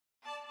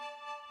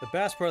The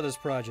Bass Brothers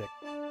Project,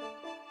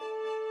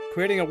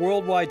 creating a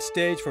worldwide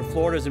stage for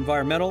Florida's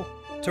environmental,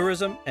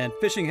 tourism, and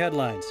fishing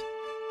headlines.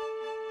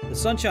 The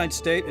Sunshine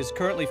State is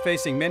currently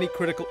facing many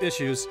critical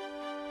issues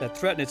that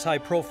threaten its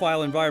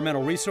high-profile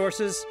environmental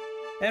resources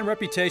and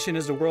reputation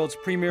as the world's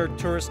premier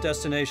tourist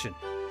destination.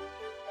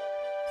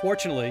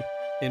 Fortunately,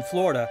 in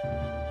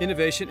Florida,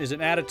 innovation is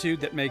an attitude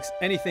that makes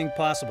anything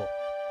possible.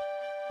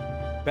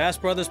 Bass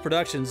Brothers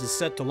Productions is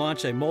set to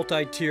launch a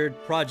multi-tiered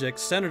project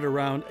centered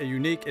around a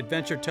unique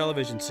adventure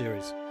television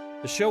series.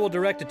 The show will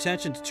direct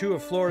attention to two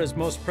of Florida's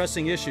most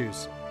pressing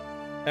issues: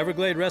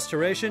 Everglade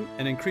restoration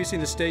and increasing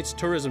the state's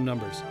tourism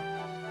numbers.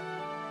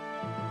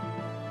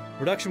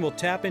 Production will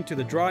tap into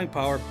the drawing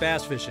power of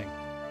bass fishing,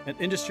 an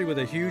industry with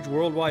a huge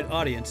worldwide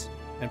audience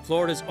and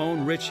Florida's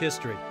own rich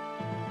history.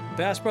 The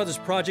Bass Brothers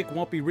Project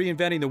won't be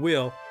reinventing the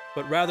wheel,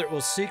 but rather it will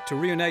seek to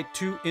reunite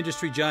two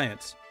industry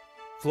giants,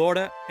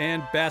 Florida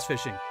and bass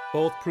fishing,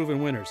 both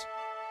proven winners.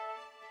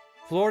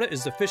 Florida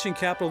is the fishing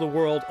capital of the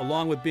world,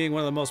 along with being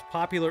one of the most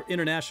popular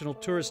international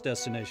tourist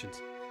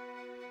destinations.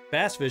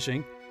 Bass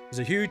fishing is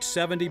a huge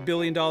 $70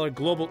 billion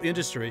global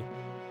industry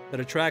that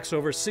attracts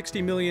over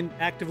 60 million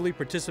actively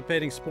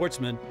participating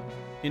sportsmen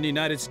in the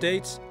United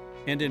States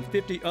and in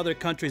 50 other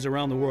countries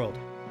around the world.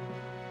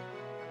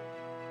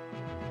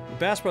 The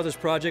Bass Brothers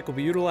Project will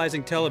be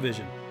utilizing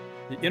television,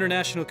 the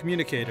international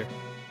communicator,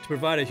 to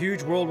provide a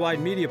huge worldwide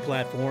media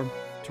platform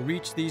to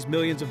reach these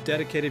millions of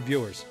dedicated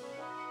viewers.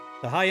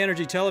 The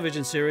high-energy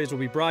television series will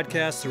be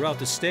broadcast throughout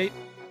the state,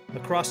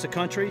 across the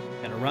country,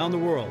 and around the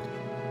world.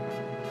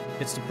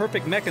 It's the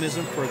perfect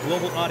mechanism for a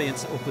global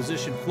audience that will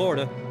position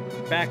Florida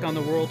back on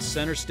the world's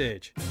center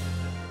stage.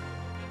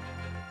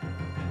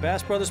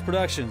 Bass Brothers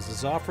Productions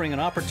is offering an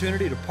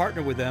opportunity to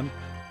partner with them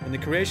in the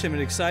creation of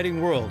an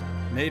exciting world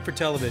made for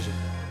television.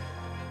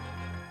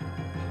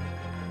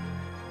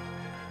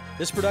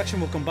 This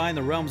production will combine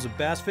the realms of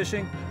bass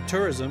fishing,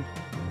 tourism,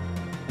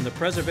 and the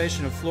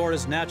preservation of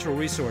Florida's natural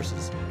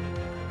resources.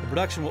 The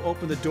production will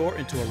open the door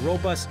into a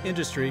robust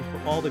industry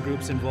for all the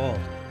groups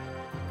involved.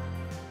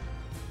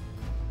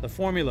 The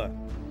formula: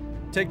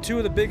 take two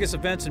of the biggest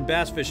events in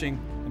bass fishing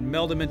and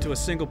meld them into a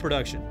single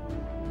production.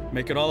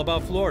 Make it all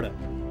about Florida.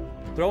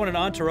 Throw in an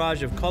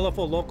entourage of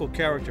colorful local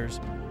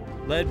characters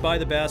led by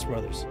the Bass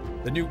Brothers,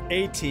 the new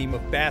A-team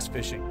of bass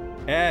fishing.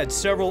 Add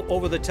several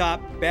over-the-top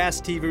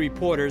Bass TV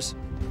reporters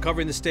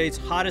covering the state's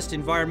hottest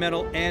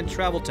environmental and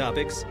travel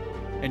topics,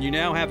 and you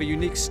now have a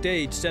unique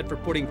stage set for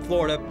putting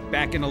Florida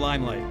back in the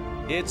limelight.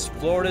 It's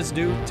Florida's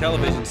new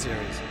television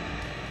series.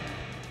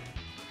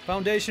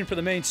 Foundation for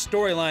the main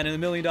storyline in the $1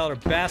 Million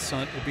Bass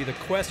Hunt will be the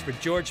quest for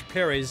George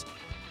Perry's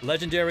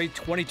legendary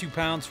 22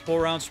 pounds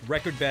 4 ounce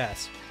record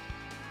bass.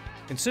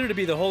 Considered to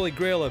be the holy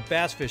grail of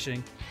bass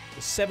fishing,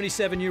 the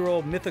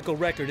 77-year-old mythical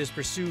record is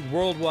pursued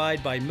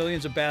worldwide by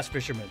millions of bass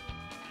fishermen,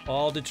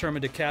 all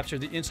determined to capture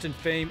the instant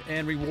fame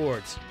and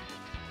rewards.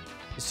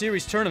 The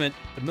series tournament,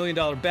 the $1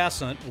 Million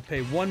Bass Hunt, will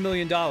pay $1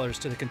 million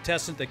to the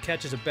contestant that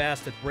catches a bass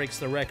that breaks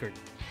the record.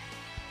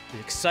 The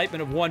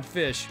excitement of one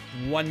fish,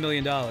 $1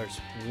 million.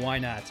 Why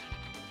not?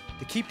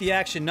 To keep the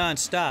action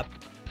non-stop,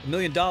 the $1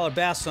 Million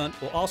Bass Hunt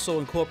will also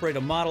incorporate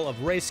a model of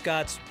Ray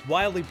Scott's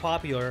wildly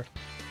popular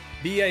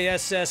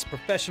BASS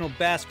professional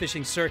bass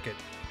fishing circuit.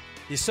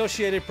 The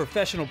associated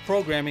professional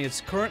programming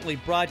is currently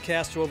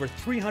broadcast to over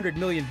 300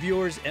 million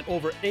viewers and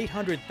over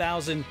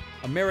 800,000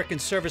 American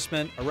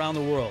servicemen around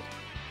the world.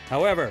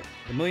 However,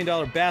 the $1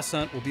 Million Bass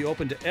Hunt will be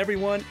open to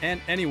everyone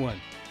and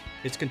anyone.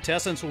 Its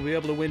contestants will be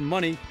able to win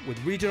money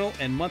with regional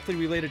and monthly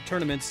related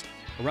tournaments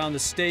around the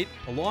state,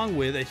 along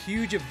with a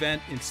huge event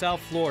in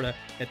South Florida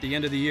at the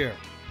end of the year.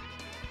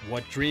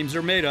 What dreams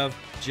are made of,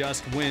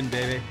 just win,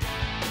 baby.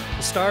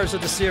 The stars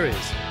of the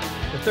series: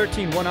 the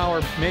 13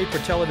 one-hour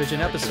made-for-television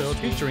episodes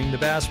featuring the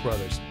Bass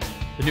Brothers,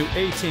 the new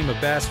A-team of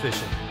bass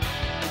fishing.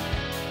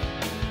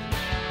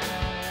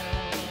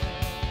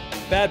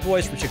 Bad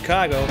boys from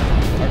Chicago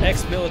are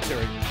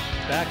ex-military,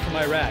 back from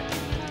Iraq,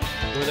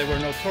 where they were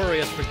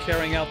notorious for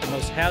carrying out the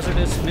most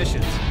hazardous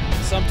missions,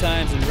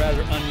 sometimes in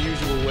rather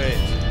unusual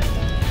ways.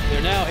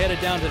 They're now headed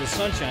down to the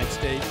Sunshine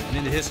State and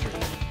into history.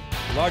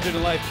 The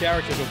larger-than-life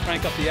characters will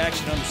crank up the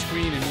action on the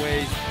screen in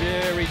ways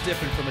very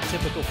different from a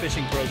typical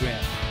fishing program.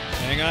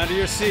 Hang on to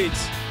your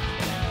seats.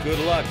 Good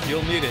luck,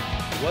 you'll need it.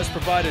 It was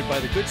provided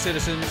by the good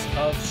citizens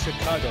of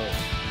Chicago.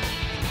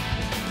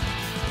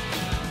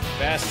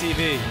 Bass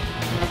TV,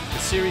 the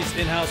series'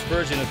 in-house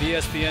version of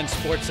ESPN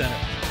SportsCenter.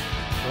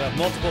 We'll have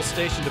multiple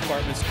station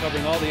departments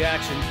covering all the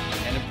action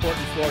and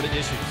important Florida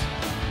issues.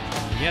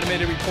 The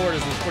animated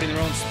reporters will be putting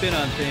their own spin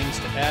on things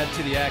to add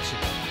to the action.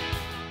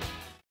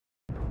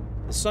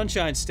 The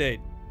Sunshine State.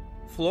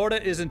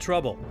 Florida is in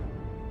trouble,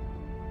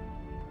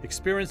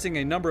 experiencing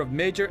a number of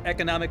major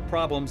economic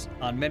problems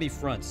on many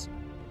fronts.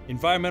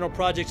 Environmental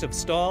projects have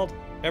stalled,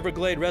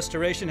 Everglade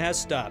restoration has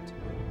stopped.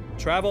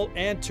 Travel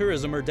and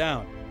tourism are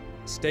down.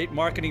 State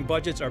marketing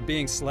budgets are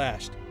being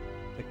slashed.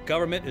 The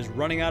government is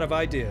running out of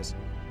ideas.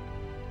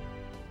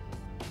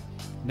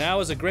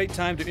 Now is a great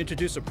time to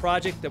introduce a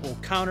project that will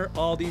counter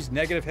all these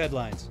negative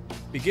headlines.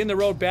 Begin the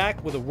road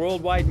back with a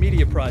worldwide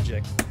media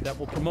project that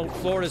will promote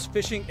Florida's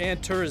fishing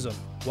and tourism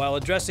while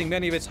addressing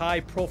many of its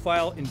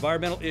high-profile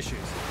environmental issues.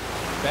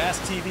 Bass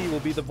TV will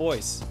be the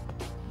voice.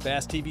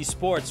 Bass TV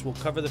Sports will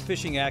cover the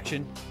fishing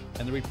action,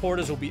 and the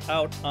reporters will be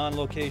out on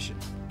location.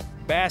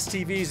 Bass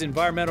TV's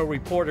environmental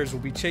reporters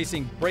will be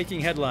chasing breaking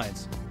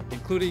headlines,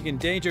 including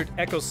endangered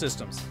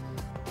ecosystems.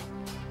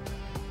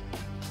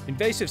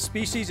 Invasive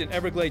species and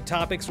Everglade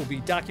topics will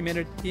be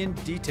documented in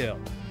detail.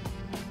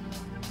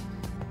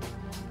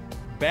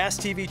 Bass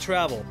TV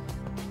Travel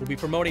will be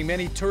promoting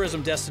many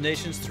tourism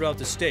destinations throughout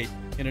the state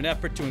in an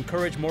effort to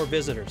encourage more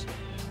visitors.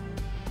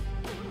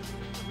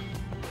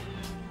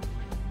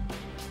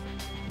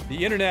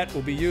 The internet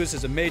will be used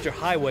as a major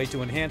highway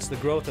to enhance the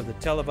growth of the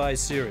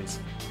televised series.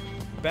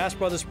 The Bass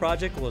Brothers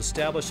Project will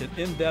establish an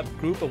in-depth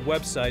group of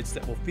websites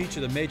that will feature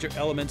the major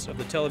elements of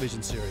the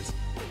television series.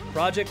 The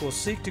project will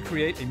seek to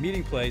create a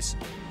meeting place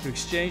to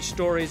exchange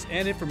stories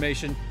and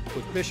information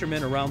with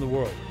fishermen around the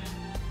world.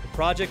 The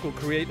project will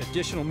create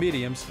additional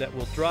mediums that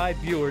will drive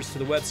viewers to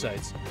the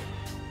websites,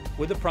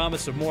 with the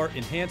promise of more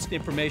enhanced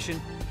information,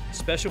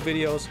 special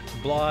videos,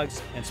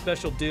 blogs, and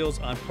special deals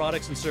on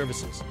products and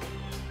services.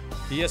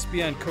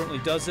 ESPN currently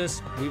does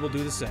this. We will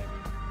do the same.